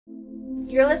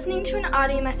You're listening to an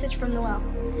audio message from The Well,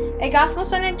 a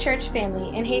gospel-centered church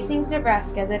family in Hastings,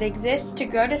 Nebraska that exists to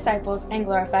grow disciples and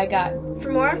glorify God.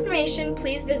 For more information,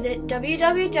 please visit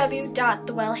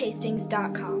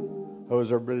www.thewellhastings.com. How is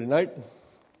everybody tonight?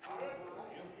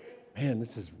 Man,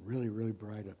 this is really, really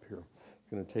bright up here. It's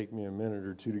going to take me a minute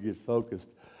or two to get focused.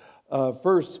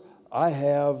 First,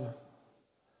 I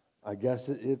guess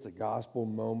it's a gospel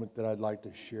moment that I'd like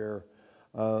to share.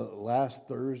 Last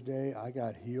Thursday, I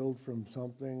got healed from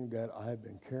something that I've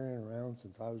been carrying around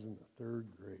since I was in the third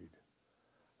grade.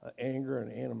 Anger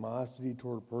and animosity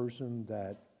toward a person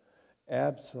that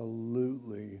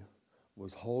absolutely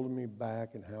was holding me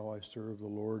back in how I serve the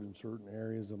Lord in certain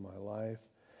areas of my life.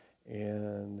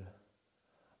 And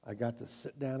I got to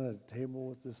sit down at a table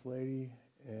with this lady,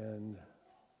 and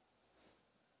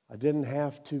I didn't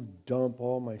have to dump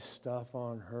all my stuff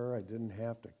on her. I didn't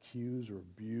have to accuse or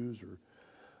abuse or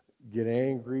get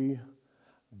angry,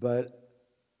 but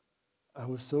I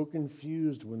was so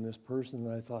confused when this person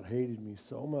that I thought hated me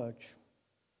so much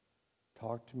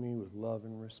talked to me with love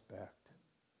and respect.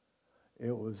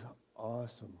 It was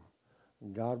awesome.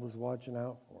 And God was watching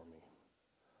out for me.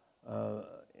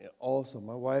 Also,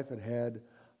 my wife had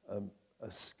a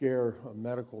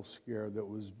medical scare that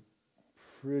was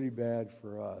pretty bad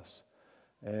for us.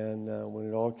 And when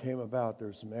it all came about, there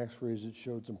were some x-rays that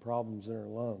showed some problems in her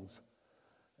lungs.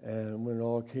 And when it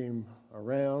all came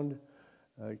around,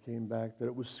 it came back that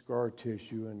it was scar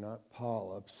tissue and not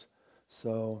polyps.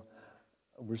 So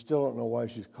we still don't know why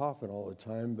she's coughing all the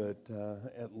time, but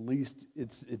at least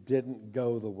it didn't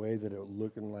go the way that it was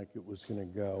looking like it was going to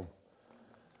go.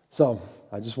 So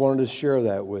I just wanted to share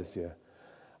that with you.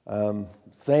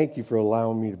 Thank you for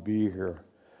allowing me to be here.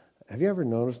 Have you ever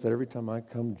noticed that every time I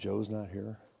come, Joe's not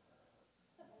here?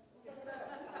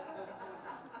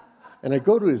 And I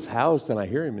go to his house and I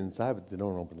hear him inside, but they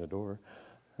don't open the door.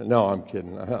 No, I'm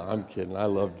kidding. I'm kidding. I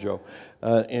love Joe.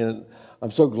 And I'm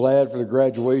so glad for the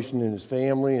graduation in his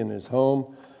family and his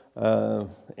home,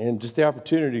 and just the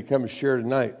opportunity to come and share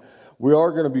tonight. We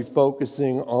are going to be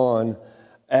focusing on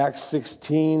Acts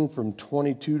 16 from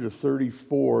 22 to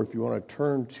 34, if you want to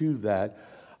turn to that.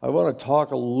 I want to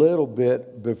talk a little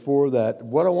bit before that.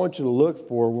 What I want you to look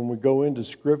for when we go into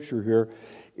Scripture here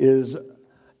is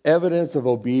evidence of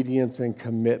obedience and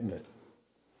commitment.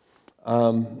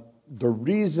 The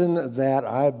reason that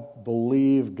I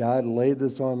believe God laid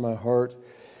this on my heart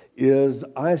is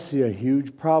I see a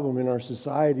huge problem in our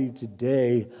society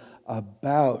today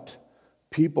about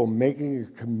people making a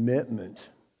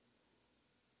commitment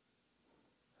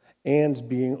and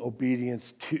being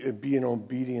obedient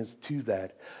to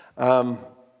that.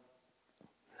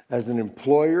 As an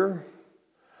employer,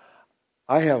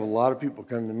 I have a lot of people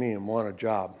come to me and want a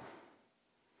job.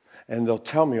 And they'll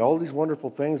tell me all these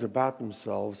wonderful things about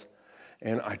themselves,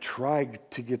 and I try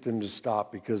to get them to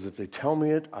stop, because if they tell me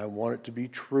it, I want it to be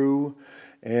true,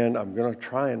 and I'm going to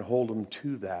try and hold them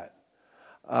to that.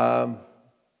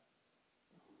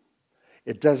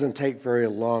 It doesn't take very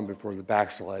long before the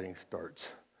backsliding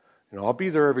starts. I'll be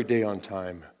there every day on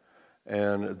time,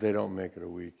 and they don't make it a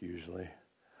week usually.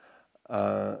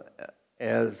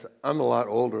 As I'm a lot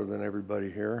older than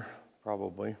everybody here,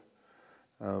 probably.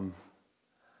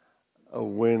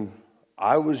 When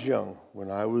I was young, when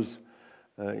I was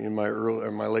in my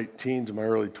late teens and my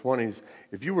early 20s,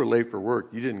 if you were late for work,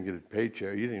 you didn't get a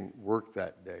paycheck. You didn't work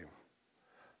that day.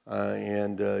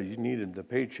 And you needed the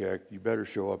paycheck. You better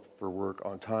show up for work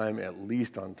on time, at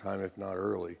least on time, if not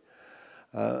early.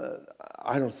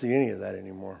 I don't see any of that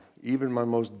anymore. Even my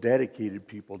most dedicated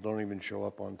people don't even show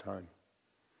up on time.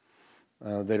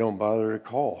 They don't bother to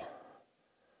call.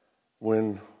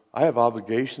 When I have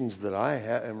obligations that I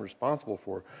am responsible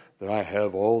for, that I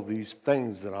have all these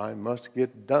things that I must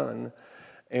get done,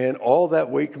 and all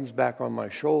that weight comes back on my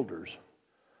shoulders,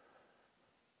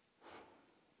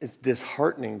 it's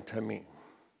disheartening to me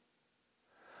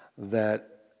that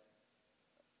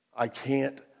I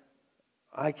can't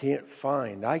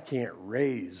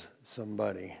raise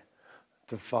somebody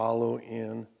to follow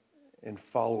in and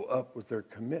follow up with their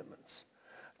commitments,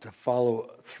 to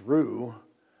follow through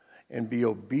and be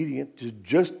obedient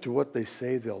to what they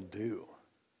say they'll do.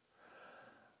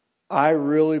 I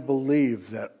really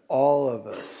believe that all of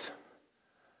us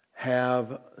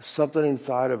have something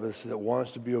inside of us that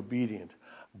wants to be obedient,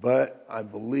 but I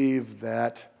believe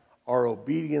that our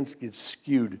obedience gets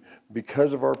skewed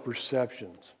because of our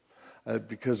perceptions,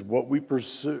 because what we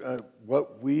pursue,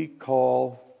 what we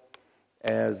call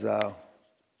as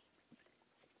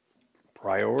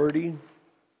priority.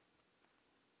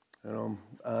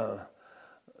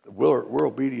 We're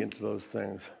obedient to those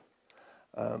things.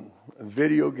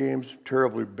 Video games,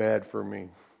 terribly bad for me.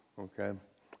 okay?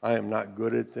 I am not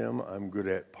good at them. I'm good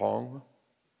at Pong.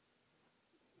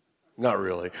 Not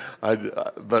really,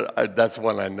 but that's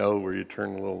one I know where you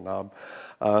turn the little knob.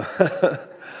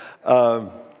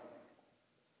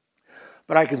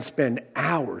 But I can spend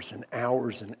hours and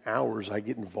hours and hours. I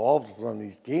get involved on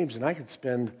these games, and I can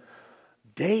spend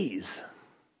days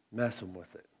messing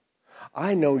with it.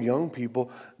 I know young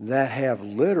people that have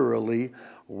literally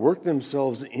worked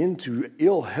themselves into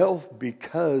ill health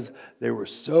because they were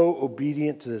so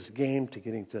obedient to this game to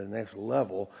getting to the next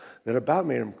level that about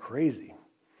made them crazy.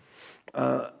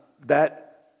 That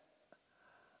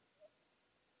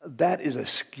is a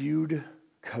skewed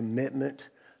commitment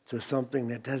to something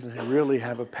that doesn't really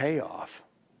have a payoff.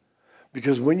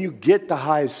 Because when you get the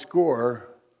high score,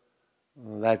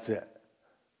 well, that's it.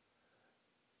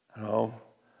 You know,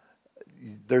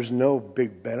 there's no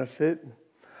big benefit.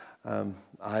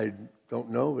 I don't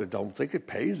know. I don't think it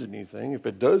pays anything. If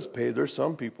it does pay, there's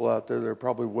some people out there that are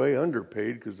probably way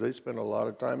underpaid because they spend a lot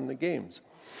of time in the games.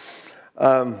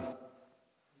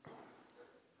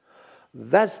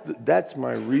 That's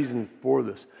my reason for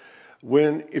this.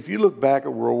 If you look back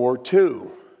at World War II,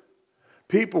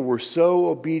 people were so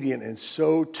obedient and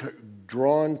so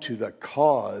drawn to the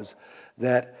cause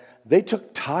that they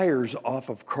took tires off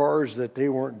of cars that they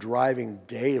weren't driving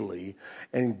daily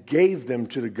and gave them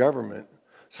to the government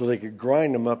so they could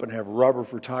grind them up and have rubber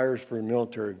for tires for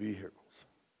military vehicles.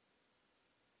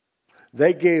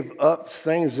 They gave up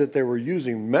things that they were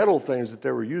using, metal things that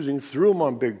they were using, threw them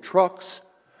on big trucks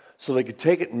so they could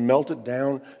take it and melt it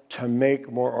down to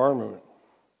make more armament.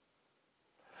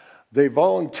 They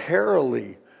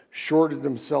voluntarily shorted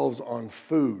themselves on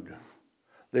food.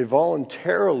 They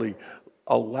voluntarily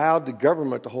allowed the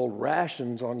government to hold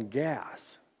rations on gas.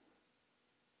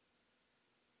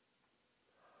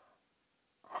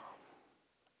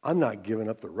 I'm not giving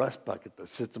up the rust bucket that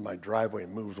sits in my driveway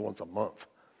and moves once a month.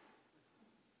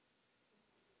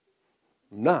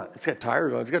 I'm not. It's got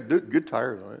tires on it. It's got good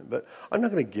tires on it. But I'm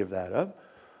not going to give that up.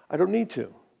 I don't need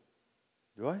to.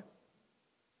 Do I?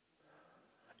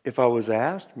 If I was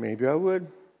asked, maybe I would,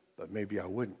 but maybe I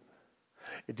wouldn't.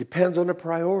 It depends on the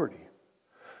priority.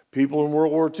 People in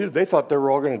World War II, they thought they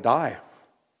were all going to die.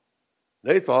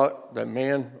 They thought that,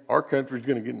 man, our country's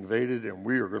going to get invaded and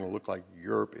we are going to look like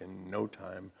Europe in no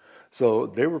time. So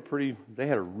they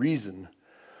had a reason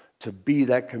to be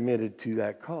that committed to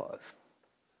that cause.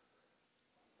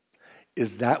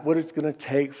 Is that what it's going to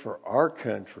take for our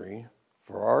country,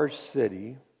 for our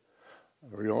city,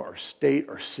 or our state,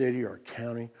 our city, our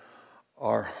county,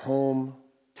 our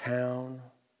hometown?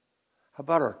 How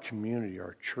about our community,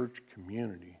 our church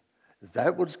community? Is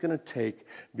that what it's going to take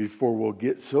before we'll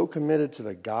get so committed to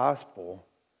the gospel,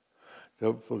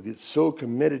 that we'll get so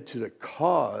committed to the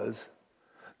cause,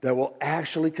 that we'll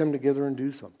actually come together and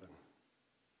do something?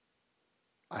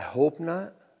 I hope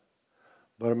not,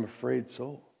 but I'm afraid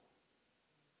so.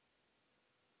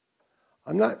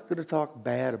 I'm not going to talk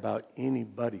bad about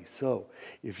anybody. So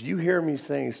if you hear me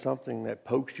saying something that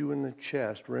pokes you in the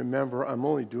chest, remember, I'm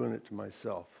only doing it to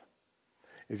myself.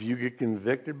 If you get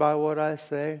convicted by what I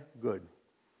say, good.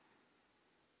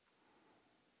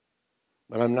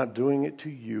 But I'm not doing it to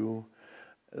you.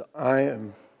 I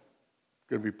am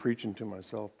going to be preaching to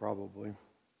myself probably.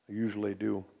 I usually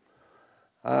do.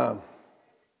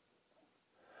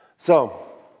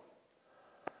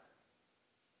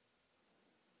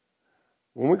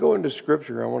 When we go into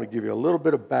Scripture, I want to give you a little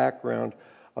bit of background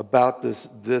about this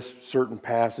certain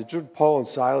passage. Paul and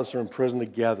Silas are in prison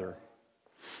together.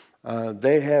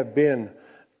 They have been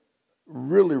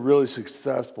really, really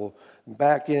successful.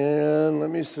 Back in, let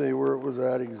me see where it was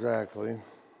at exactly.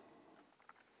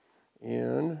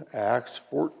 In Acts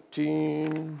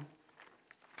 14.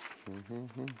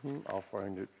 I'll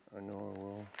find it. I know I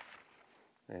will.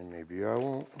 And maybe I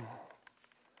won't.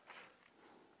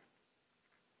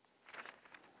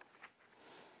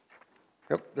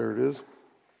 Yep, there it is.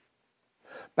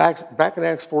 Back in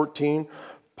Acts 14,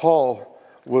 Paul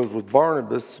was with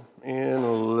Barnabas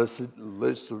in Lycia.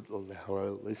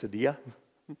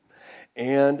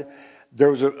 And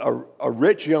there was a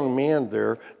rich young man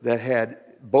there that had,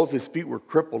 both his feet were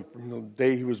crippled from the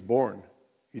day he was born.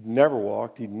 He'd never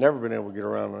walked. He'd never been able to get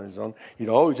around on his own. He'd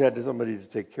always had somebody to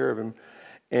take care of him.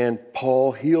 And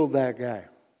Paul healed that guy.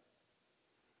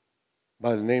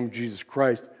 By the name of Jesus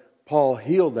Christ, Paul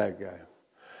healed that guy.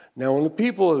 Now, when the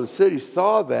people of the city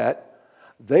saw that,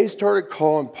 they started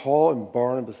calling Paul and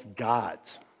Barnabas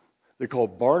gods. They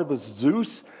called Barnabas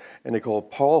Zeus, and they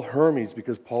called Paul Hermes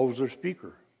because Paul was their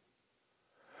speaker.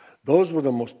 Those were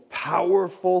the most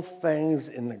powerful things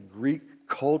in the Greek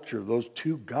culture. Those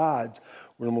two gods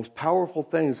were the most powerful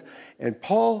things. And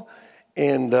Paul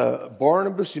And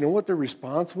Barnabas, you know what their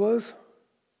response was?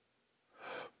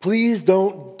 Please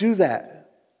don't do that.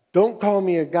 Don't call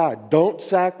me a god. Don't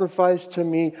sacrifice to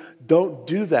me. Don't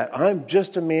do that. I'm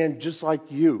just a man just like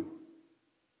you.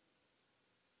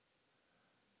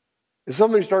 If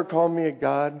somebody started calling me a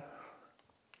god,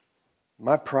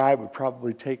 my pride would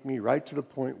probably take me right to the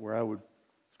point where I would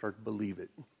start to believe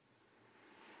it.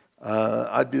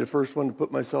 I'd be the first one to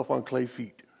put myself on clay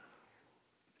feet.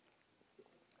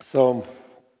 So,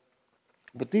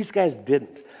 but these guys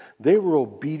didn't. They were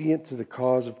obedient to the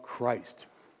cause of Christ.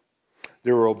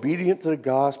 They were obedient to the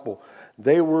gospel.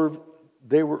 They were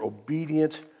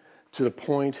obedient to the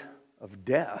point of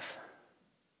death,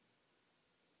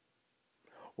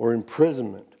 or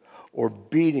imprisonment, or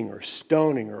beating, or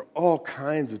stoning, or all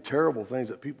kinds of terrible things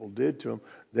that people did to them.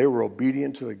 They were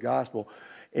obedient to the gospel.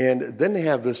 And then they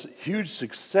have this huge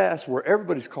success where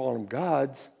everybody's calling them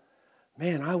gods.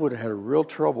 Man, I would have had a real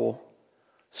trouble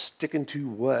sticking to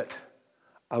what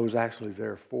I was actually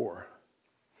there for.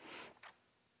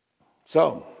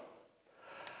 So,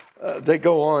 they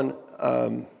go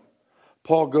on.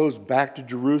 Paul goes back to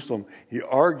Jerusalem. He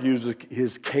argues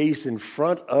his case in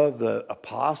front of the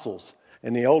apostles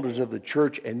and the elders of the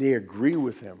church, and they agree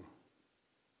with him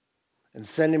and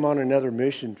send him on another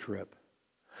mission trip.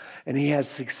 And he has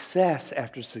success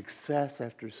after success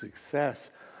after success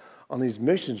on these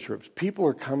mission trips. People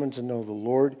are coming to know the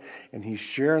Lord, and he's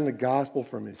sharing the gospel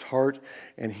from his heart,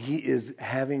 and he is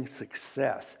having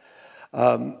success.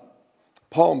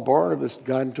 Paul and Barnabas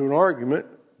got into an argument.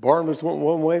 Barnabas went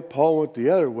one way, Paul went the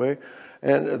other way,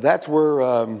 and that's where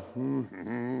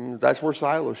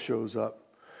Silas shows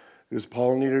up, because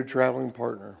Paul needed a traveling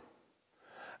partner.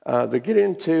 They get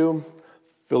into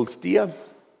Philistia,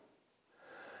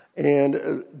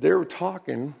 and they were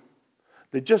talking.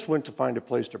 They just went to find a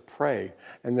place to pray,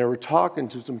 and they were talking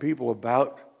to some people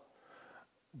about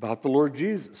the Lord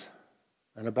Jesus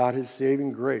and about his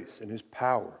saving grace and his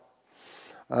power.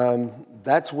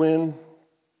 That's when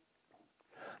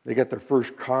they got their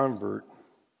first convert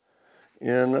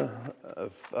in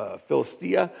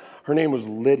Philistia. Her name was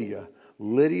Lydia.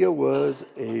 Lydia was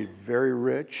a very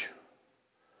rich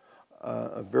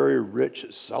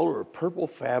seller of purple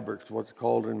fabrics, what's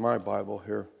called in my Bible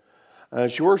here.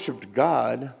 She worshipped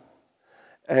God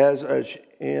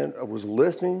and was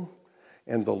listening,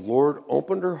 and the Lord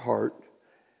opened her heart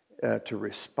to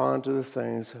respond to the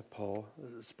things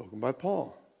spoken by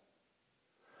Paul.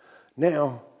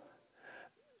 Now,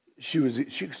 she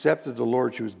accepted the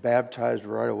Lord. She was baptized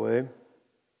right away.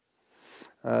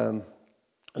 And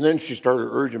then she started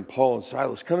urging Paul and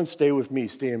Silas, come and stay with me,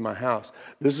 stay in my house.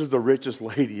 This is the richest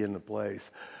lady in the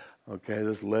place, okay,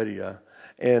 this Lydia.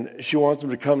 And she wants them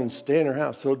to come and stay in her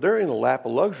house. So they're in a lap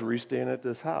of luxury staying at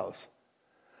this house.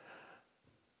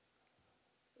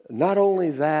 Not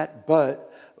only that,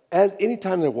 but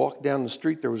anytime they walked down the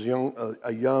street, there was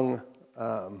a young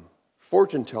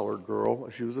fortune teller girl,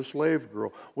 she was a slave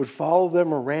girl, would follow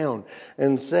them around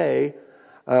and say,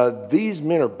 these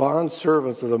men are bond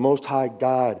servants of the Most High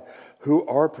God who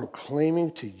are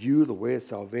proclaiming to you the way of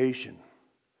salvation.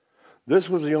 This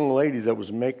was a young lady that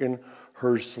was making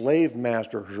her slave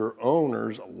master, her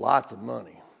owners, lots of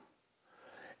money.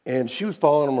 And she was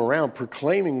following them around,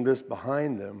 proclaiming this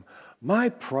behind them. My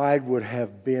pride would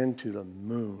have been to the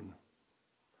moon.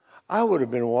 I would have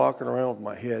been walking around with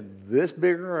my head this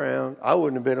big around. I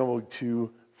wouldn't have been able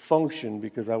to function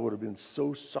because I would have been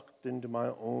so sucked into my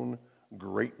own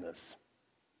greatness.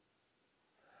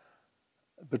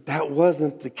 But that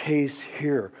wasn't the case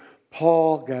here.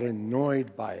 Paul got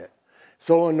annoyed by it.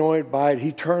 So annoyed by it,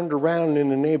 he turned around in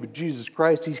the name of Jesus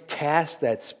Christ. He cast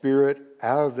that spirit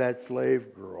out of that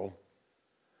slave girl.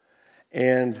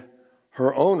 And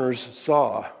her owners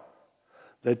saw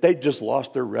that they just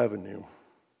lost their revenue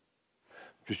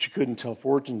because she couldn't tell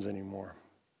fortunes anymore.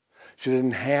 She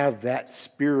didn't have that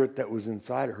spirit that was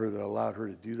inside of her that allowed her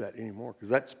to do that anymore, because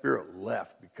that spirit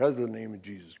left because of the name of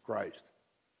Jesus Christ.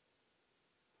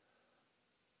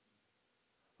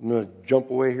 I'm going to jump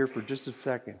away here for just a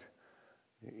second.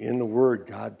 In the Word,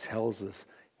 God tells us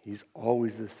He's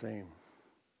always the same.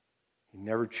 He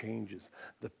never changes.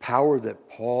 The power that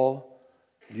Paul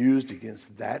used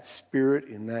against that spirit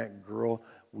in that girl,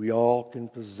 we all can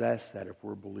possess that if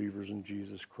we're believers in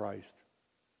Jesus Christ.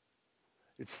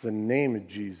 It's the name of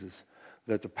Jesus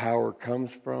that the power comes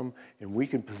from, and we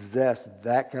can possess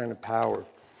that kind of power.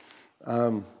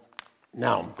 Now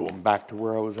I'm going back to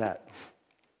where I was at.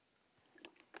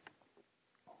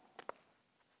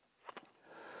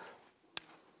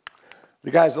 The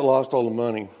guys that lost all the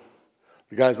money,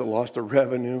 the guys that lost their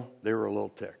revenue, they were a little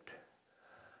ticked.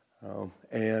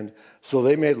 And so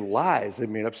they made lies. They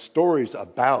made up stories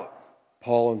about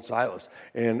Paul and Silas.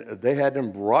 And they had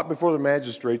them brought before the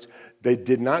magistrates. They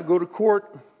did not go to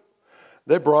court.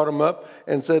 They brought them up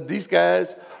and said, these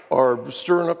guys are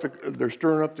stirring up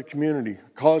the community,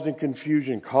 causing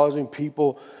confusion, causing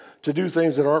people to do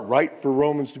things that aren't right for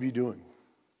Romans to be doing.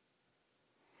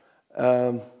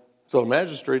 So the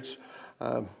magistrates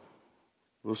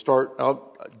will start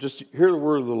out, just hear the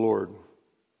word of the Lord.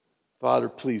 Father,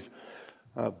 please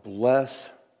bless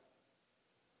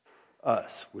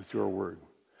us with your word.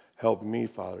 Help me,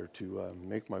 Father, to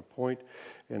make my point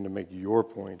and to make your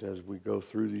point as we go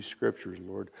through these scriptures,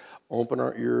 Lord. Open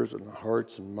our ears and our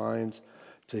hearts and minds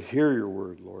to hear your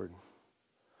word, Lord.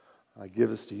 I give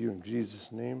this to you in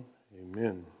Jesus' name.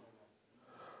 Amen.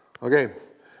 Okay,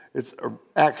 it's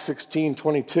Acts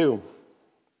 16:22. And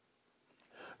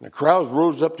the crowds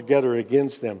rose up together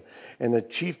against them, and the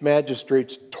chief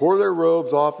magistrates tore their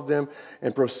robes off of them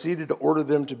and proceeded to order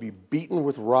them to be beaten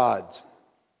with rods.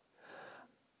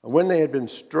 And when they had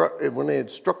struck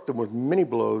them with many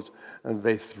blows, and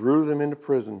they threw them into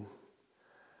prison,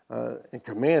 and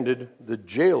commanded the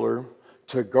jailer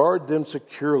to guard them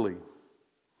securely.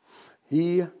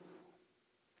 He,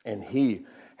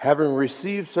 having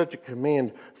received such a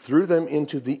command, threw them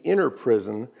into the inner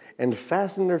prison and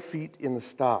fastened their feet in the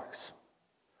stocks.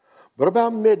 But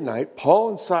about midnight, Paul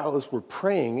and Silas were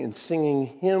praying and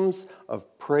singing hymns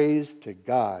of praise to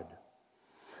God.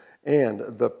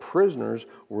 And the prisoners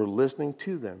were listening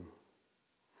to them.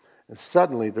 And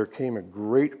suddenly there came a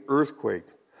great earthquake,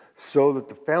 so that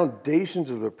the foundations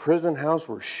of the prison house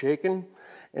were shaken,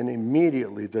 and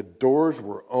immediately the doors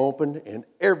were opened and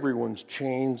everyone's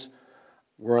chains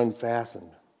were unfastened.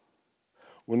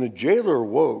 When the jailer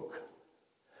awoke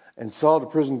and saw the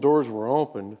prison doors were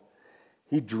opened,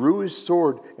 he drew his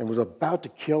sword and was about to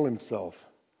kill himself,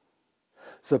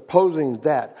 supposing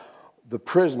that the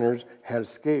prisoners had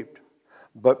escaped.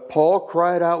 But Paul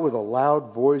cried out with a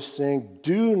loud voice, saying,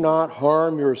 "Do not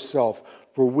harm yourself,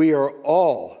 for we are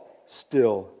all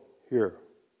still here."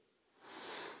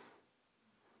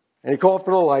 And he called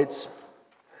for the lights,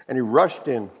 and he rushed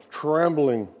in,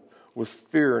 trembling with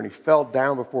fear, and he fell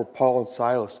down before Paul and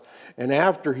Silas. And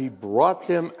after he brought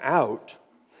them out,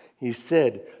 he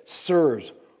said,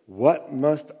 "Sirs, what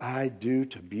must I do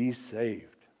to be saved?"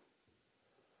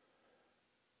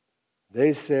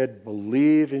 They said,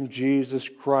 "Believe in Jesus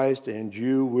Christ and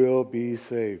you will be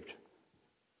saved,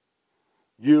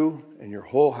 you and your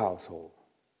whole household."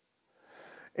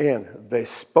 And they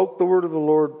spoke the word of the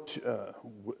Lord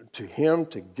to him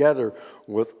together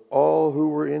with all who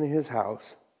were in his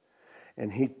house.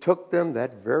 And he took them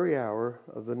that very hour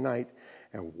of the night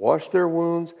and washed their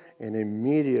wounds, and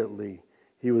immediately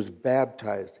he was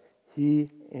baptized, he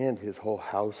and his whole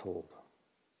household.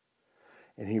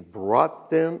 And he brought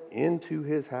them into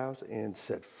his house and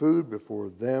set food before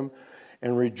them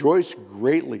and rejoiced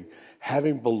greatly,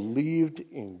 having believed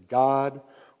in God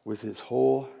with his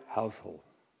whole household.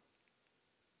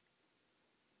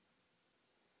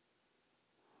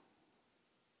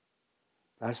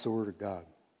 That's the word of God.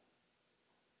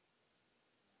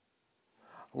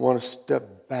 I want to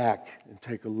step back and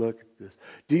take a look at this.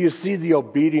 Do you see the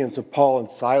obedience of Paul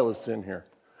and Silas in here?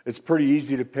 It's pretty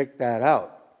easy to pick that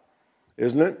out,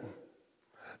 isn't it?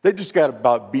 They just got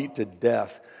about beat to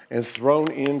death and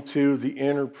thrown into the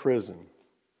inner prison.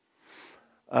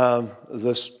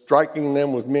 The striking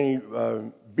them with many,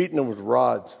 beating them with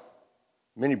rods,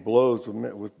 many blows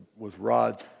with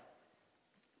rods.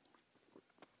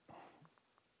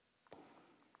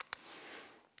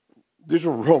 These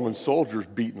were Roman soldiers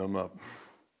beating them up.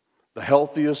 The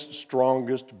healthiest,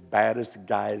 strongest, baddest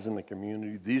guys in the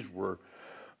community. These were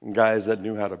guys that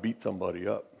knew how to beat somebody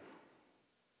up.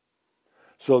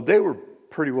 So they were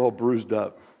pretty well bruised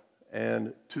up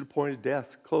and to the point of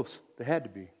death, close. They had to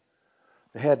be.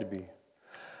 They had to be.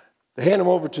 They hand them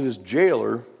over to this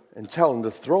jailer and tell him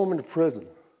to throw them into prison.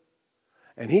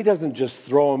 And he doesn't just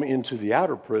throw them into the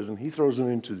outer prison, he throws them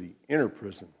into the inner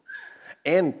prison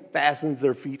and fastens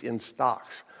their feet in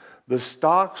stocks. The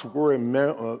stocks were a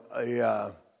method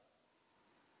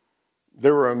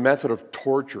of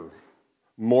torture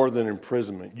more than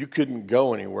imprisonment. You couldn't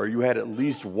go anywhere. You had at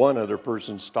least one other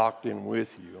person stocked in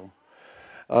with you.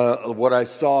 What I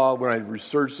saw when I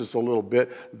researched this a little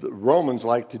bit, the Romans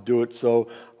liked to do it so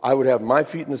I would have my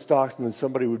feet in the stocks and then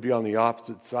somebody would be on the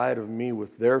opposite side of me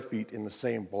with their feet in the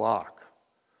same block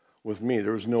with me.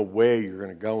 There was no way you're going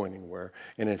to go anywhere.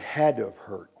 And it had to have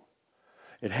hurt.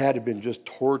 It had to have been just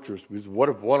torturous, because what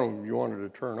if one of you wanted to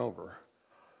turn over?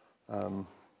 It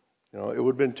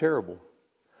would have been terrible.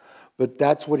 But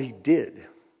that's what he did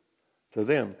to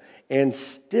them. And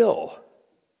still,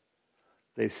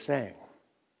 They sang.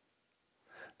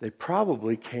 They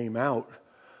probably came out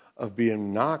of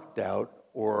being knocked out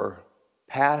or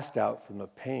passed out from the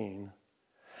pain,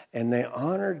 and they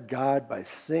honored God by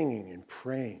singing and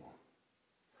praying.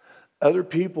 Other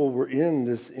people were in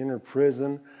this inner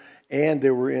prison, and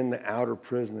they were in the outer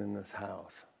prison in this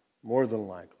house, more than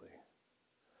likely.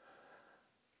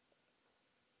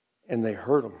 And they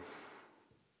heard them.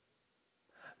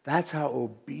 That's how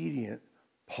obedient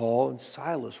Paul and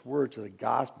Silas were to the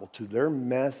gospel, to their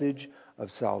message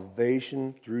of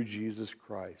salvation through Jesus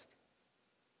Christ.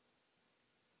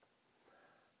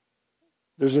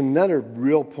 There's another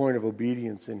real point of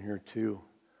obedience in here too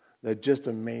that just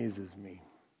amazes me.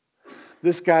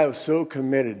 This guy was so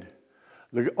committed.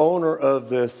 The owner of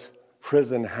this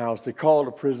prison house, they call it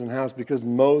a prison house because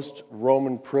most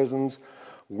Roman prisons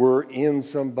were in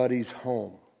somebody's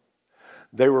home.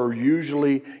 They were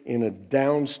usually in a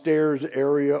downstairs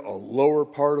area, a lower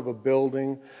part of a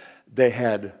building. They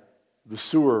had, the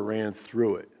sewer ran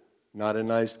through it. Not a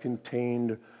nice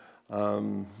contained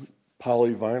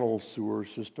polyvinyl sewer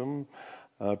system,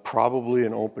 probably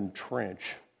an open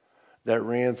trench that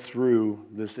ran through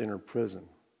this inner prison.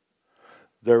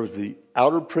 There was the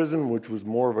outer prison, which was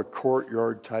more of a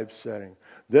courtyard type setting.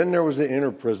 Then there was the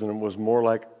inner prison, and was more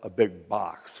like a big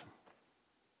box.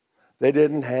 They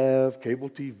didn't have cable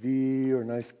TV or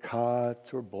nice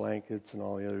cots or blankets and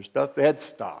all the other stuff. They had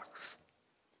stocks.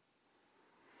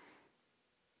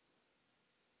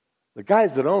 The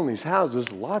guys that owned these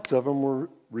houses, lots of them were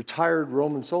retired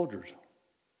Roman soldiers.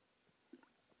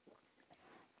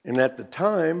 And at the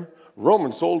time,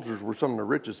 Roman soldiers were some of the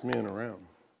richest men around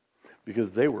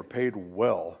because they were paid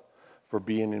well for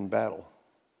being in battle.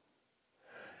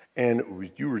 And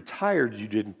if you retired,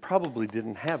 you probably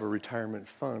didn't have a retirement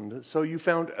fund, so you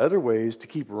found other ways to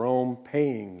keep Rome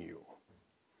paying you.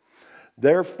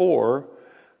 Therefore,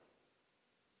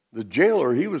 the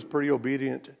jailer, he was pretty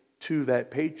obedient to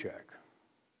that paycheck.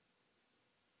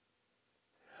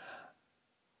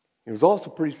 He was also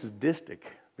pretty sadistic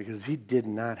because he did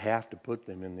not have to put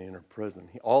them in the inner prison.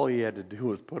 All he had to do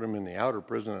was put them in the outer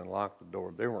prison and lock the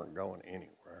door. They weren't going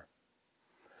anywhere.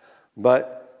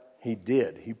 But he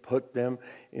did. He put them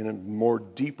in a more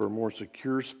deeper, more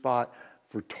secure spot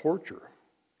for torture.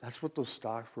 That's what those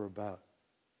stocks were about.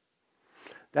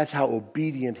 That's how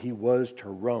obedient he was to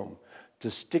Rome,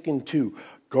 to sticking to,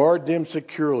 guard them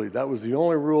securely. That was the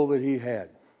only rule that he had.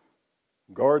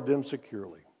 Guard them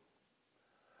securely.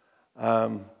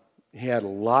 He had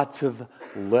lots of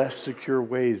less secure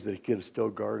ways that he could have still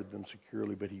guarded them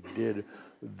securely, but he did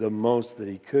the most that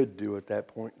he could do at that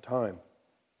point in time.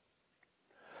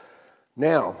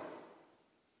 Now,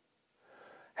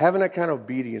 having that kind of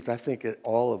obedience, I think that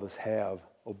all of us have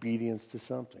obedience to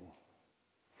something.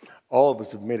 All of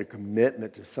us have made a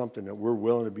commitment to something that we're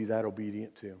willing to be that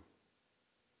obedient to.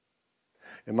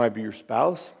 It might be your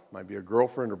spouse, might be a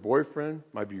girlfriend or boyfriend,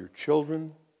 might be your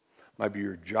children, might be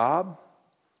your job,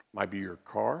 might be your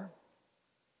car,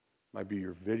 might be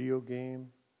your video game,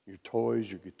 your toys,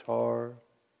 your guitar.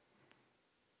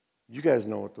 You guys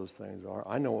know what those things are.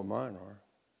 I know what mine are.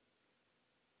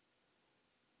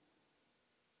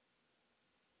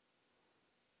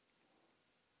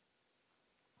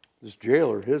 This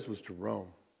jailer, his was to Rome.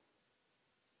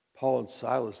 Paul and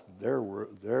Silas, their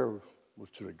was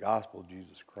to the gospel of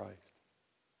Jesus Christ.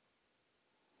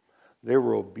 They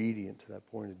were obedient to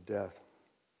that point of death.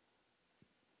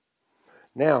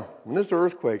 Now, when this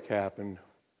earthquake happened,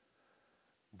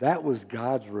 that was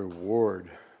God's reward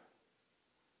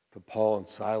to Paul and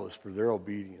Silas for their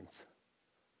obedience.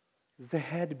 Because they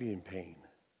had to be in pain.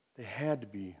 They had to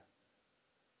be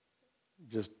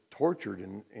just tortured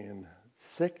and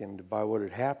sickened by what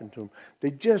had happened to them.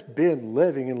 They'd just been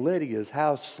living in Lydia's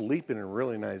house, sleeping in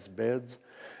really nice beds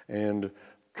and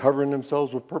covering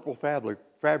themselves with purple fabric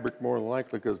more than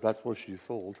likely because that's what she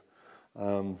sold.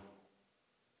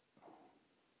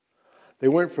 They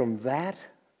went from that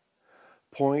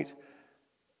point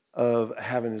of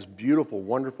having this beautiful,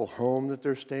 wonderful home that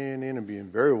they're staying in and being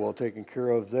very well taken care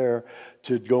of there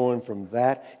to going from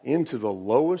that into the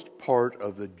lowest part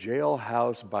of the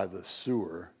jailhouse by the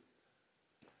sewer.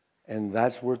 And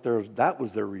that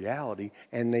was their reality,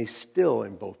 and they still,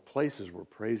 in both places, were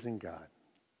praising God.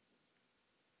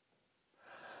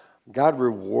 God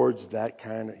rewards that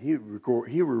kind of, He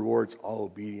rewards all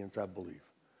obedience, I believe.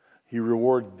 He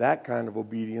rewards that kind of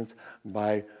obedience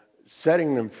by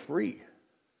setting them free.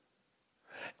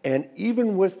 And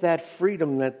even with that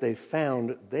freedom that they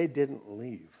found, they didn't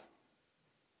leave.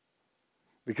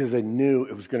 Because they knew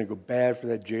it was going to go bad for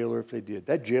that jailer if they did.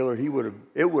 That jailer,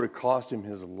 it would have cost him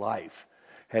his life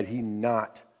had he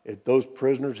not if those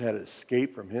prisoners had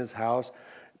escaped from his house,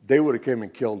 they would have come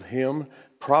and killed him,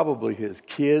 probably his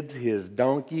kids, his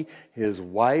donkey, his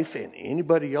wife, and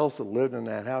anybody else that lived in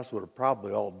that house would have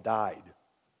probably all died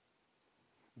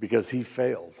because he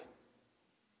failed.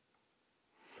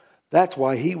 That's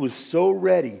why he was so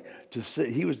ready to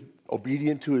say, he was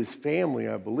obedient to his family,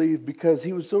 I believe, because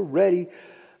he was so ready,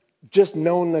 just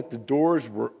knowing that the doors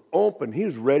were open. He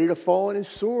was ready to fall on his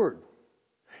sword.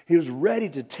 He was ready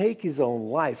to take his own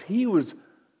life. He was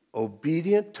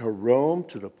obedient to Rome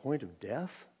to the point of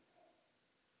death.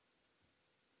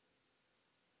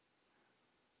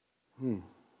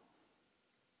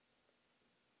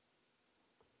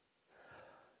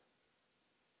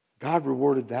 God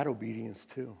rewarded that obedience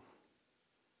too.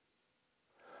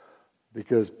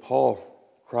 Because Paul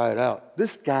cried out.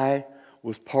 This guy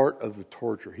was part of the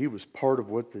torture. He was part of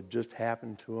what had just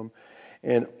happened to him.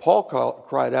 And Paul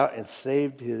cried out and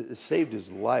saved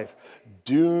his life.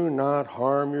 Do not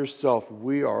harm yourself.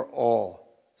 We are all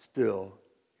still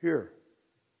here.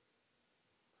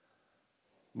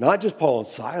 Not just Paul and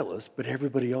Silas, but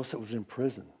everybody else that was in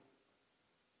prison.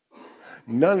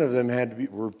 None of them had to be,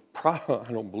 I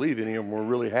don't believe any of them were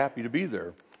really happy to be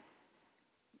there.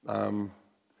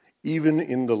 Even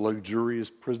in the luxurious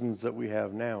prisons that we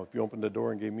have now, if you opened the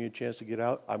door and gave me a chance to get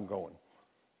out, I'm going.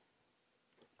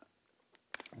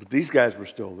 But these guys were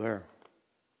still there.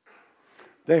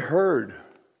 They heard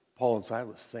Paul and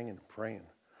Silas singing and praying.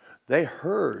 They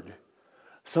heard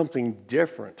something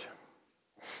different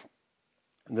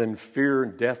than fear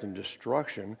and death and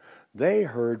destruction. They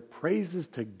heard praises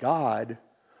to God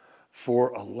for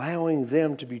allowing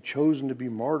them to be chosen to be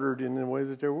martyred in the way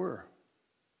that they were.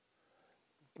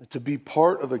 To be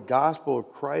part of the gospel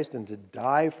of Christ and to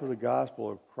die for the gospel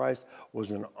of Christ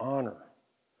was an honor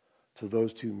to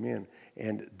those two men.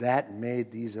 And that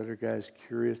made these other guys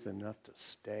curious enough to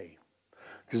stay.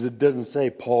 Because it doesn't say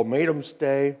Paul made them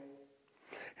stay.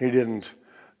 He didn't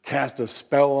cast a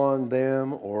spell on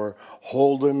them or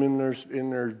hold them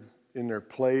in their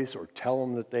place or tell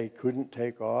them that they couldn't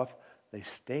take off. They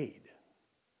stayed.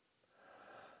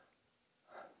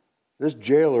 This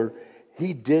jailer,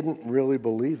 he didn't really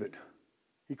believe it.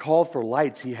 He called for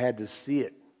lights. He had to see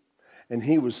it. And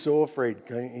he was so afraid.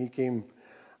 He came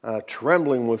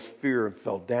trembling with fear and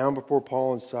fell down before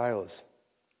Paul and Silas.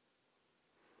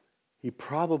 He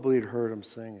probably had heard them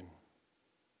singing.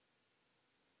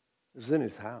 It was in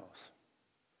his house.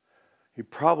 He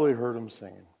probably heard them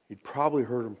singing. He'd probably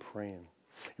heard them praying.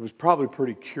 He was probably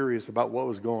pretty curious about what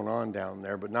was going on down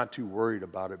there, but not too worried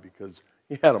about it because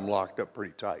he had them locked up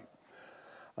pretty tight.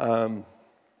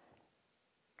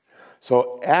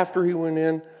 So after he went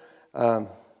in,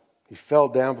 he fell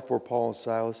down before Paul and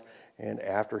Silas, and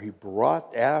after he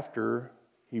brought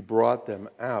them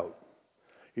out,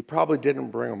 he probably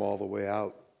didn't bring them all the way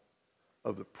out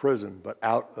of the prison, but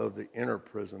out of the inner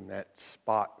prison, that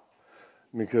spot.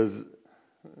 Because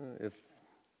if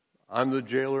I'm the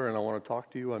jailer and I want to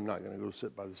talk to you, I'm not going to go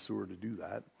sit by the sewer to do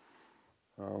that.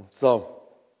 So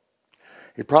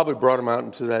he probably brought them out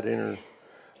into that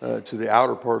to the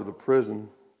outer part of the prison.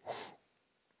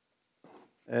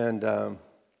 And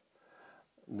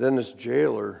then this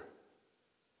jailer,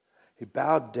 he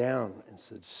bowed down and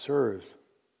said, "Sirs,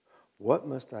 what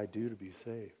must I do to be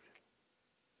saved?"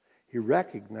 He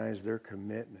recognized their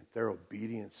commitment, their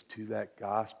obedience to that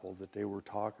gospel that they were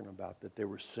talking about, that they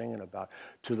were singing about,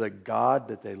 to the God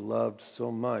that they loved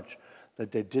so much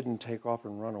that they didn't take off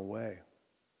and run away.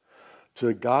 To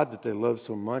the God that they loved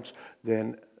so much,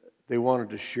 then they wanted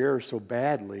to share so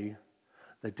badly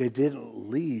that they didn't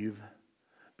leave,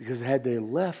 because had they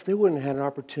left, they wouldn't have had an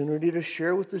opportunity to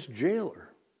share with this jailer.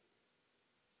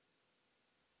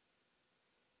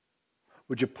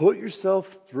 Would you put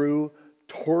yourself through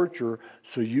torture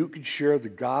so you could share the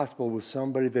gospel with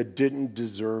somebody that didn't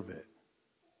deserve it?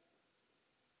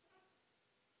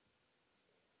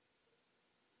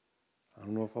 I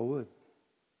don't know if I would.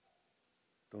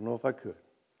 Don't know if I could.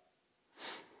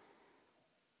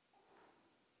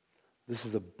 This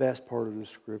is the best part of this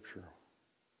scripture.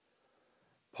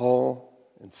 Paul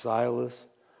and Silas,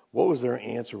 what was their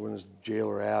answer when this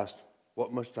jailer asked,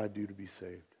 "What must I do to be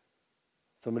saved?"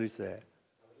 Somebody say it.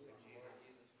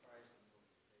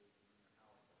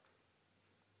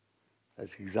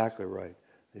 That's exactly right.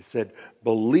 They said,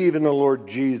 "Believe in the Lord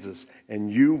Jesus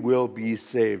and you will be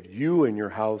saved, you and your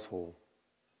household."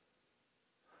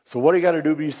 So what do you got to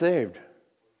do to be saved?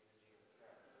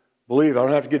 Believe. I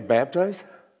don't have to get baptized?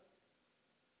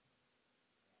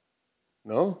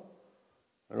 No?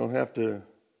 I don't have to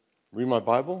read my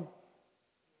Bible?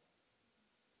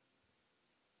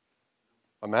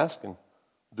 I'm asking.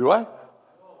 Do I?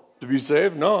 To be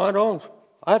saved? No, I don't.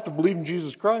 I have to believe in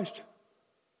Jesus Christ.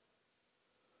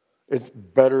 It's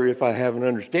better if I have an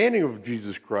understanding of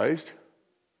Jesus Christ.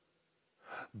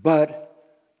 But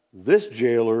this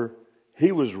jailer,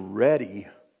 he was ready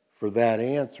for that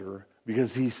answer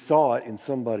because he saw it in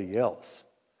somebody else.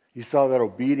 He saw that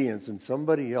obedience in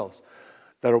somebody else.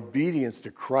 That obedience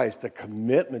to Christ, that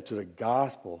commitment to the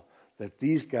gospel that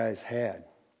these guys had.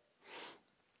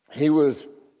 He was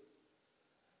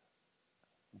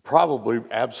probably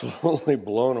absolutely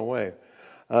blown away.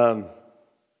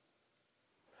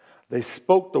 They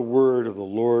spoke the word of the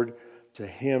Lord to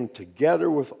him together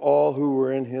with all who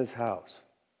were in his house.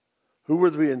 Who were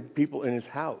the people in his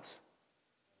house?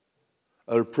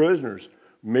 Other prisoners.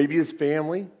 Maybe his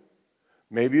family,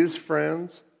 maybe his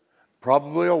friends,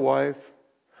 probably a wife,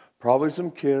 probably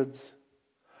some kids.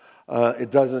 It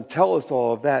doesn't tell us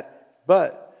all of that,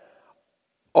 but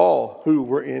all who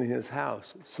were in his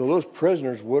house. So those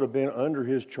prisoners would have been under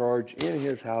his charge in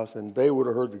his house, and they would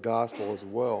have heard the gospel as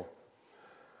well.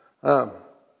 And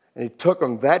he took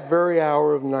them that very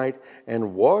hour of night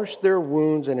and washed their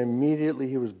wounds, and immediately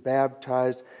he was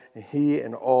baptized, and he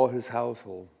and all his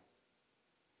household.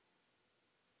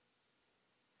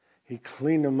 He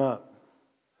cleaned them up.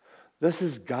 This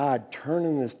is God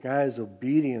turning this guy's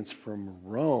obedience from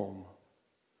Rome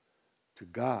to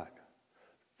God.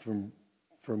 From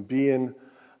being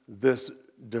this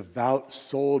devout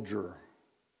soldier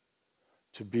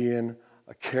to being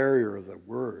a carrier of the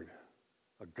word,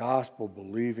 a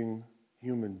gospel-believing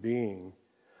human being.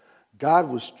 God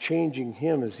was changing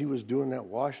him as he was doing that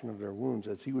washing of their wounds,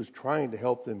 as he was trying to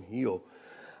help them heal.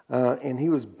 And he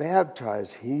was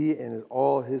baptized, he and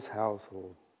all his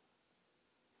household.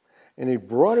 And he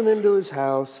brought him into his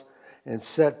house and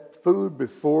set food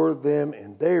before them,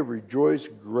 and they rejoiced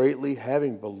greatly,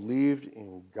 having believed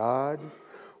in God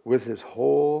with his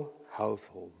whole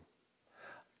household.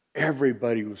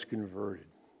 Everybody was converted.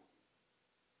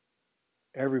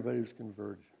 Everybody was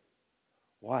converted.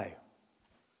 Why?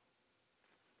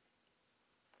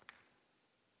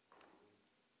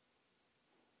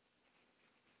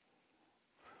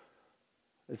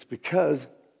 It's because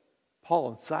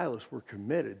Paul and Silas were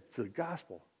committed to the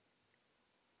gospel.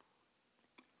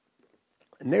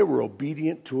 And they were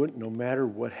obedient to it no matter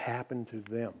what happened to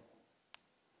them.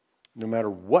 No matter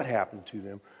what happened to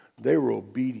them, they were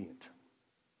obedient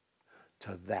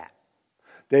to that.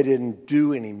 They didn't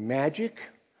do any magic.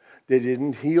 They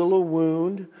didn't heal a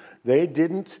wound. They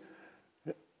didn't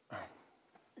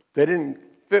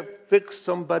fix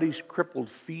somebody's crippled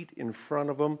feet in front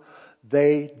of them.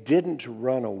 They didn't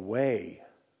run away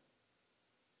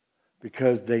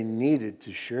because they needed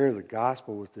to share the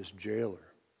gospel with this jailer.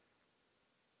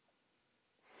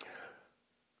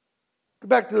 Go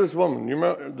back to this woman. You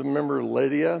remember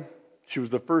Lydia? She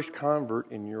was the first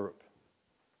convert in Europe.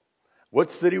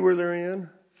 What city were they in?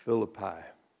 Philippi.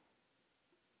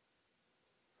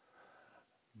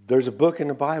 There's a book in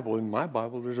the Bible. In my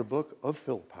Bible, there's a book of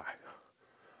Philippi.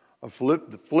 Of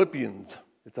the Philippians.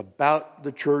 It's about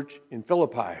the church in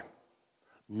Philippi.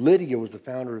 Lydia was the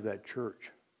founder of that church.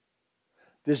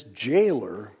 This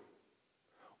jailer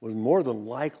was more than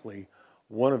likely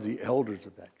one of the elders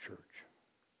of that church.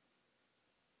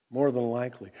 More than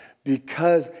likely.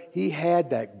 Because he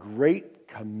had that great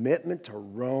commitment to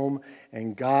Rome,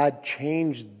 and God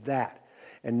changed that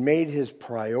and made his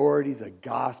priority the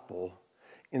gospel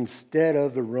instead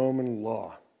of the Roman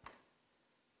law.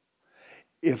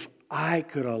 If I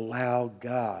could allow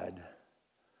God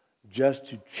just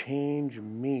to change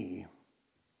me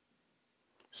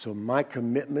so my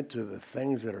commitment to the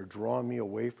things that are drawing me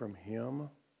away from him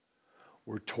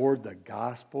were toward the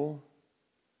gospel,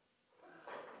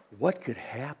 what could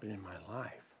happen in my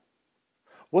life?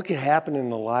 What could happen in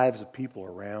the lives of people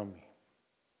around me?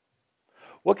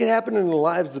 What could happen in the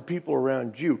lives of the people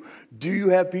around you? Do you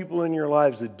have people in your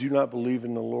lives that do not believe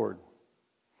in the Lord?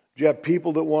 Do you have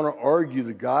people that want to argue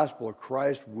the gospel of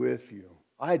Christ with you?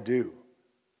 I do.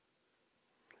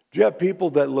 Do you have people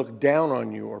that look down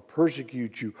on you or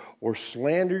persecute you or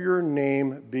slander your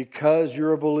name because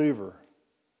you're a believer?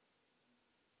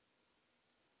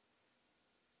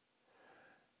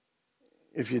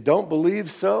 If you don't believe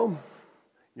so,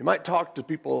 you might talk to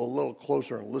people a little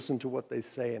closer and listen to what they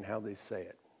say and how they say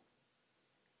it.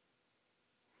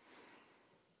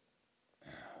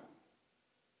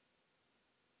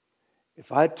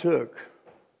 If I took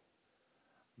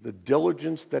the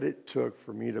diligence that it took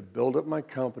for me to build up my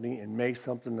company and make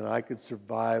something that I could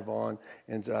survive on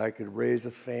and that I could raise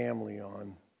a family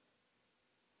on,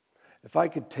 if I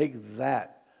could take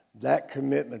that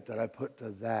commitment that I put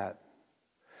to that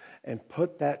and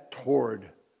put that toward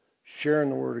sharing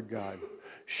the Word of God,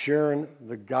 sharing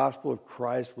the gospel of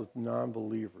Christ with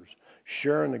non-believers,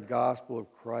 sharing the gospel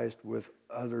of Christ with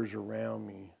others around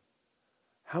me,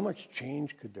 how much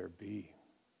change could there be?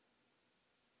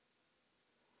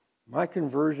 My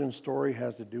conversion story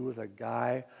has to do with a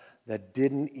guy that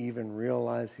didn't even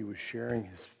realize he was sharing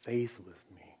his faith with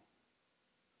me.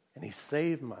 And he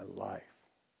saved my life.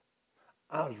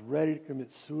 I was ready to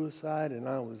commit suicide, and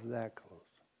I was that close.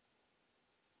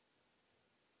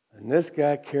 And this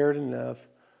guy cared enough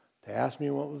to ask me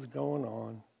what was going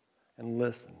on and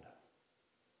listened.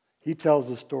 He tells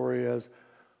the story as,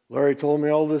 Larry told me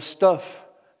all this stuff,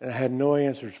 and I had no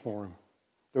answers for him.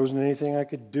 There wasn't anything I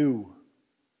could do.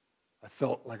 I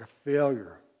felt like a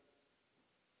failure.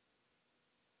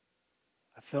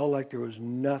 I felt like there was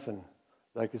nothing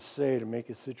that I could say to make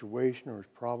his situation or his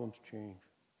problems change.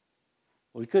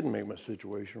 Well, he couldn't make my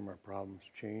situation or my problems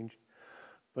change,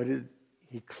 but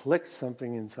he clicked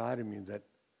something inside of me that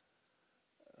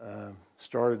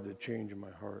started the change in my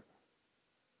heart.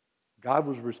 God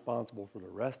was responsible for the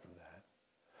rest of that,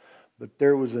 but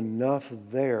there was enough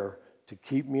there to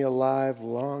keep me alive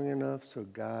long enough so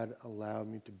God allowed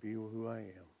me to be who I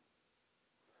am.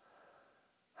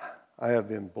 I have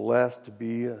been blessed to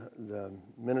be the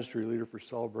ministry leader for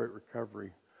Celebrate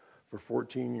Recovery for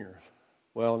 14 years.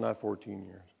 Well, not 14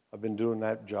 years. I've been doing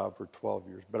that job for 12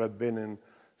 years, but I've been in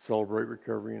Celebrate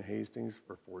Recovery in Hastings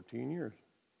for 14 years.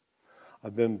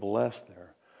 I've been blessed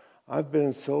there. I've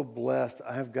been so blessed,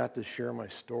 I've got to share my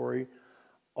story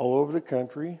all over the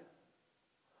country.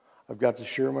 I've got to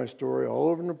share my story all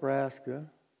over Nebraska.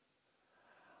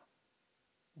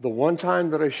 The one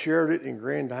time that I shared it in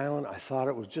Grand Island, I thought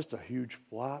it was just a huge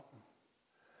flop.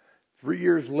 3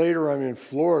 years later, I'm in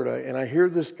Florida, and I hear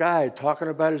this guy talking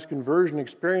about his conversion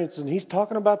experience, and he's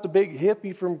talking about the big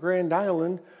hippie from Grand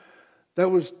Island that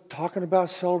was talking about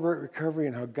Celebrate Recovery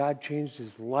and how God changed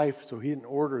his life so he in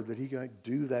order that he could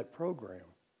do that program.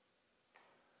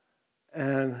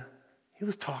 And he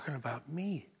was talking about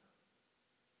me.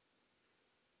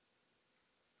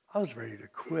 I was ready to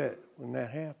quit when that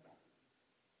happened.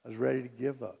 I was ready to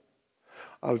give up.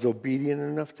 I was obedient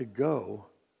enough to go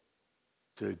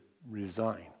to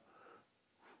resign.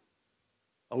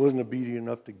 I wasn't obedient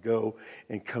enough to go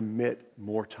and commit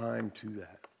more time to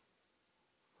that.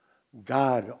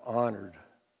 God honored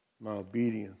my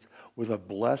obedience with a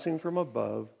blessing from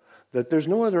above that there's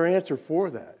no other answer for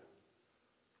that.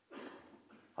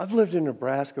 I've lived in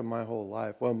Nebraska my whole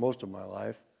life, well, most of my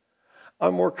life.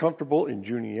 I'm more comfortable in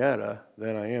Juniata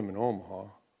than I am in Omaha,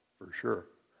 for sure.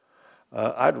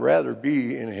 I'd rather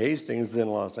be in Hastings than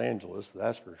Los Angeles,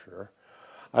 that's for sure.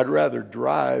 I'd rather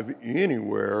drive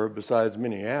anywhere besides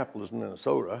Minneapolis,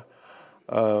 Minnesota.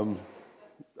 I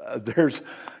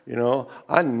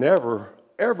never,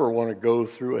 ever want to go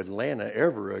through Atlanta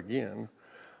ever again.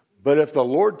 But if the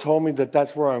Lord told me that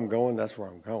that's where I'm going, that's where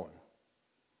I'm going.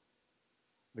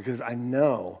 Because I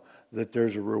know that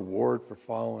there's a reward for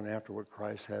following after what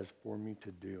Christ has for me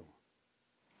to do.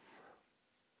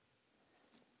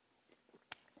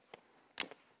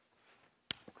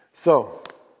 So,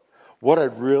 what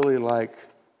I'd really like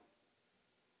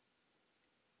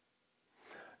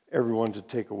everyone to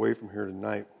take away from here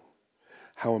tonight,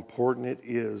 how important it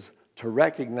is to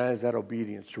recognize that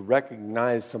obedience, to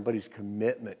recognize somebody's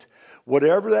commitment,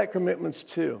 whatever that commitment's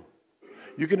to.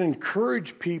 You can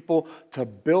encourage people to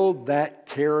build that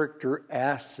character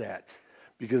asset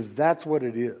because that's what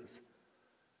it is.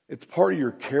 It's part of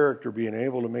your character being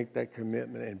able to make that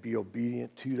commitment and be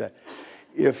obedient to that.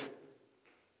 If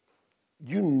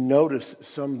you notice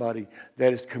somebody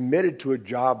that is committed to a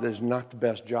job that is not the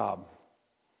best job,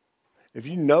 if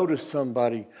you notice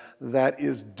somebody that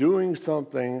is doing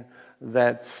something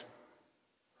that's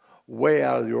way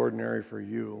out of the ordinary for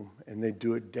you, and they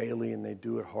do it daily, and they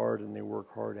do it hard, and they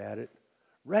work hard at it,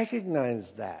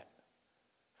 recognize that.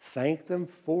 Thank them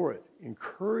for it.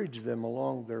 Encourage them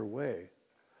along their way.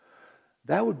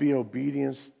 That would be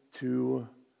obedience to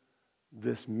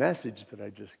this message that I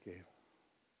just gave.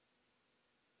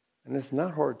 And it's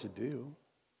not hard to do.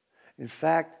 In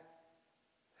fact,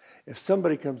 if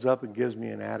somebody comes up and gives me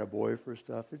an attaboy for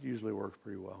stuff, it usually works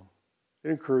pretty well. It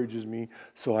encourages me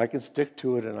so I can stick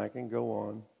to it and I can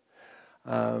go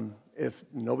on. If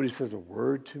nobody says a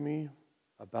word to me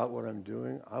about what I'm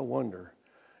doing, I wonder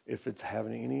if it's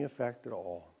having any effect at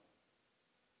all.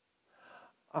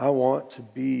 I want to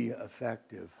be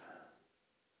effective.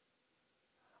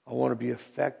 I want to be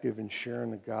effective in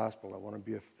sharing the gospel. I want to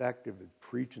be effective in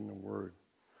preaching the word.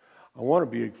 I want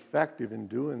to be effective in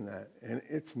doing that. And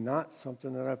it's not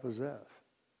something that I possess.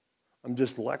 I'm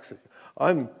dyslexic.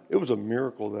 It was a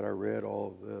miracle that I read all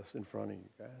of this in front of you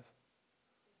guys.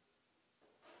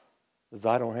 Because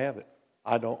I don't have it.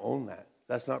 I don't own that.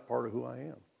 That's not part of who I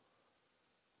am.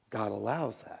 God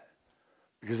allows that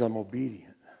because I'm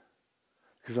obedient,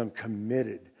 because I'm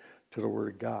committed to the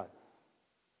Word of God.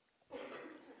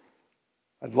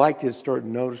 I'd like you to start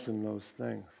noticing those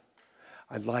things.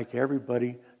 I'd like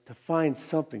everybody to find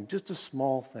something, just a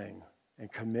small thing,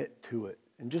 and commit to it,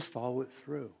 and just follow it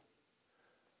through.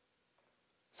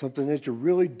 Something that you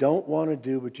really don't want to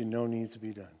do, but you know needs to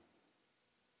be done.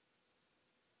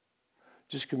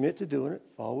 Just commit to doing it,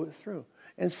 follow it through,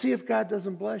 and see if God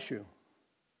doesn't bless you.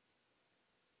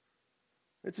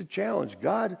 It's a challenge.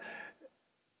 God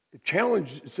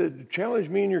said, challenge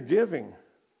me in your giving.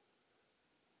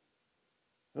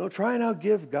 Try and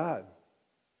outgive God.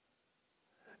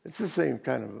 It's the same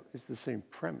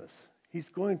premise. He's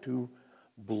going to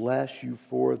bless you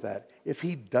for that. If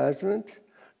he doesn't,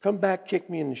 come back, kick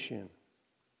me in the shin.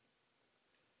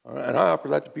 All right? And I offer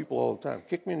that to people all the time.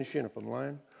 Kick me in the shin if I'm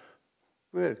lying.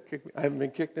 Go ahead, kick me. I haven't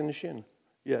been kicked in the shin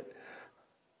yet.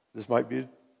 This might be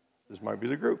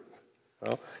the group.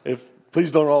 Well,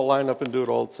 please don't all line up and do it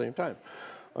all at the same time.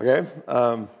 Okay?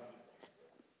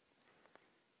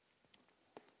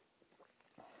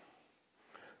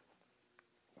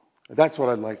 That's what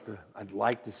I'd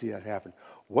like to see that happen.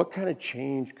 What kind of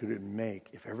change could it make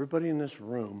if everybody in this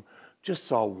room just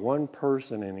saw one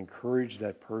person and encouraged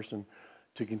that person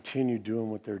to continue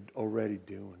doing what they're already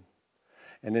doing,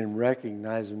 and then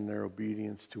recognizing their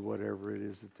obedience to whatever it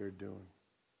is that they're doing?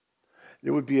 It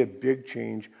would be a big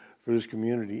change for this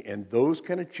community, and those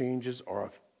kind of changes are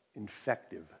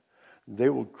effective.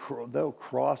 They'll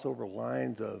cross over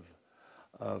lines of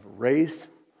race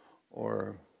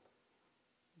or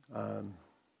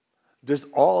just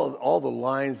all the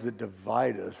lines that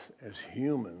divide us as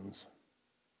humans.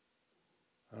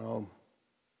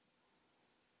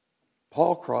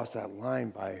 Paul crossed that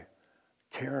line by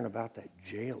caring about that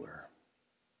jailer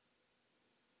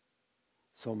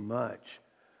so much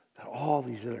that all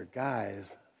these other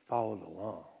guys followed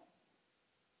along.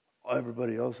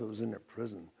 Everybody else that was in their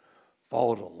prison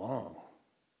followed along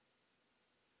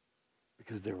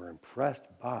because they were impressed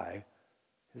by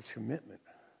his commitment.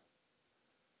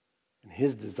 And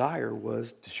his desire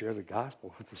was to share the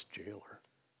gospel with this jailer.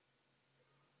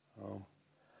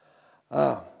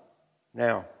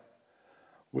 Now,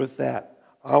 with that,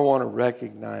 I want to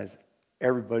recognize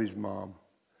everybody's mom.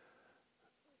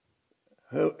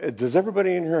 Does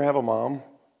everybody in here have a mom?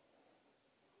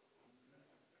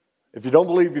 If you don't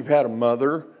believe you've had a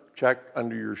mother, check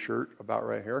under your shirt about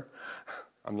right here.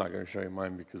 I'm not going to show you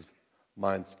mine because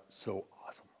mine's so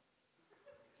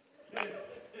awesome.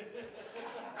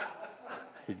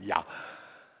 Yeah.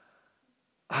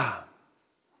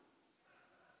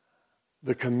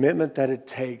 The commitment that it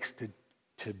takes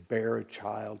to bear a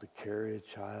child, to carry a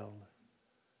child,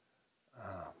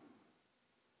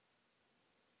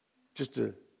 just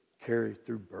to carry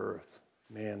through birth,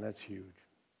 man, that's huge.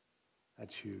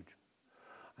 That's huge.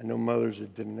 I know mothers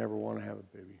that didn't ever want to have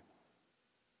a baby.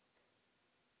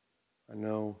 I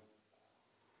know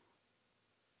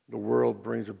the world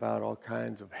brings about all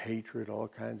kinds of hatred, all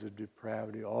kinds of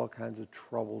depravity, all kinds of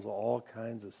troubles, all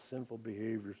kinds of sinful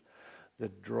behaviors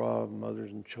that draw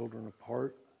mothers and children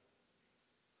apart.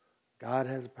 God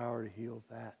has the power to heal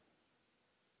that.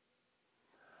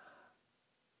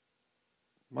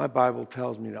 My Bible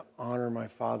tells me to honor my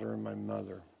father and my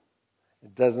mother.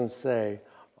 It doesn't say,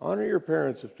 honor your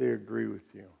parents if they agree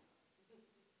with you.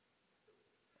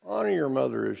 Honor your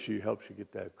mother if she helps you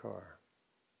get that car.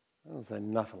 I don't say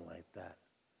nothing like that.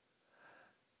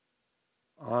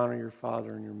 Honor your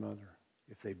father and your mother.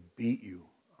 If they beat you,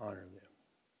 honor them.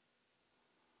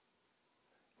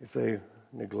 If they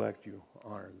neglect you,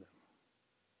 honor them.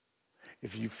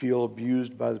 If you feel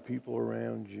abused by the people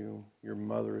around you, your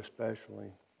mother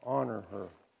especially, honor her.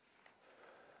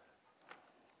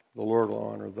 The Lord will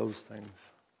honor those things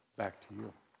back to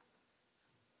you.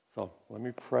 So let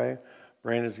me pray.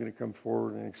 Brandon's going to come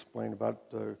forward and explain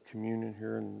about the communion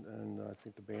here, and I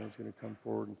think the band's going to come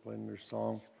forward and play their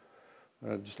song.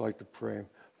 I'd just like to pray.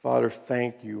 Father,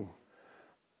 thank you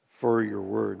for your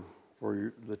word,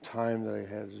 for the time that I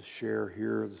had to share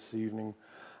here this evening,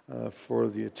 for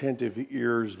the attentive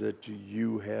ears that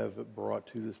you have brought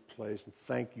to this place. And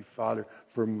thank you, Father,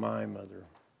 for my mother.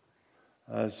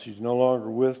 She's no longer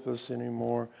with us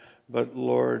anymore, but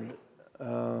Lord,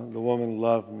 the woman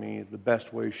loved me the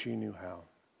best way she knew how.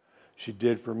 She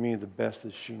did for me the best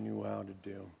that she knew how to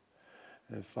do.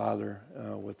 And Father,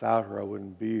 without her I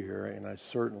wouldn't be here, and I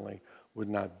certainly would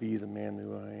not be the man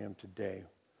who I am today.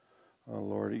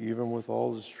 Lord, even with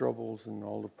all the troubles and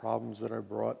all the problems that I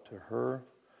brought to her,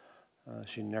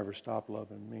 she never stopped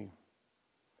loving me.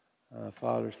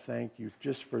 Father, thank you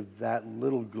just for that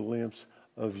little glimpse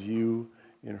of you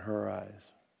in her eyes.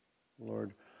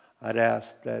 Lord, I'd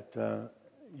ask that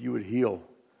you would heal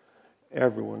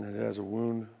everyone that has a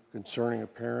wound concerning a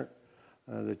parent,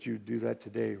 that you would do that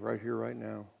today, right here, right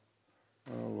now.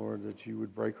 Lord, that you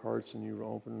would break hearts and you would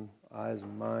open eyes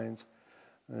and minds,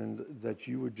 and that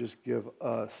you would just give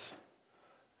us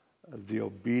the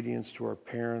obedience to our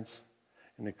parents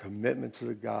and the commitment to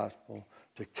the gospel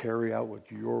to carry out what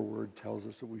your word tells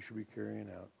us that we should be carrying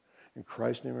out. In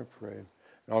Christ's name I pray. And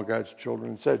all God's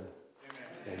children said,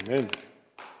 Amen. Amen.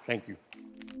 Thank you.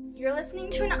 You're listening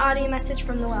to an audio message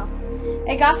from The Well,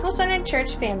 a gospel-centered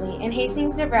church family in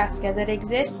Hastings, Nebraska that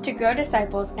exists to grow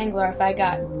disciples and glorify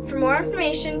God. For more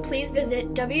information, please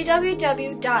visit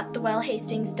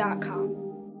www.thewellhastings.com.